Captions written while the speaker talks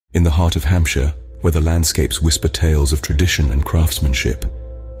In the heart of Hampshire, where the landscapes whisper tales of tradition and craftsmanship,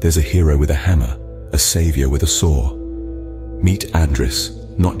 there's a hero with a hammer, a savior with a saw. Meet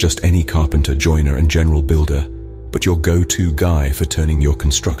Andris, not just any carpenter, joiner and general builder, but your go-to guy for turning your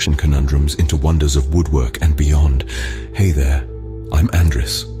construction conundrums into wonders of woodwork and beyond. Hey there, I'm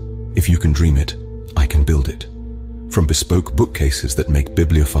Andris. If you can dream it, I can build it. From bespoke bookcases that make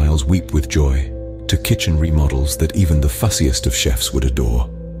bibliophiles weep with joy, to kitchen remodels that even the fussiest of chefs would adore.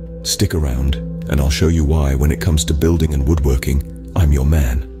 Stick around, and I'll show you why when it comes to building and woodworking, I'm your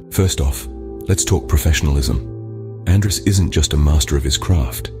man. First off, let's talk professionalism. Andris isn't just a master of his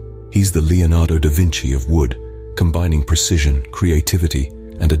craft. He's the Leonardo da Vinci of wood, combining precision, creativity,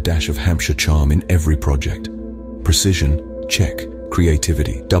 and a dash of Hampshire charm in every project. Precision, check.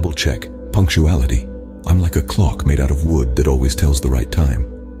 Creativity, double check. Punctuality. I'm like a clock made out of wood that always tells the right time.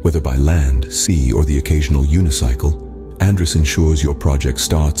 Whether by land, sea, or the occasional unicycle, Andris ensures your project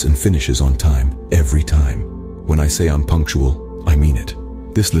starts and finishes on time, every time. When I say I'm punctual, I mean it.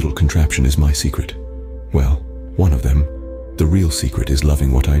 This little contraption is my secret. Well, one of them. The real secret is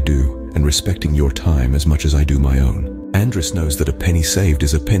loving what I do and respecting your time as much as I do my own. Andris knows that a penny saved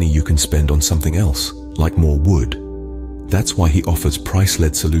is a penny you can spend on something else, like more wood. That's why he offers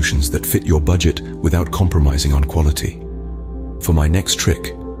price-led solutions that fit your budget without compromising on quality. For my next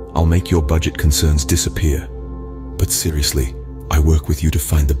trick, I'll make your budget concerns disappear. But seriously, I work with you to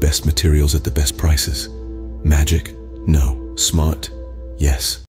find the best materials at the best prices. Magic? No. Smart? Yes.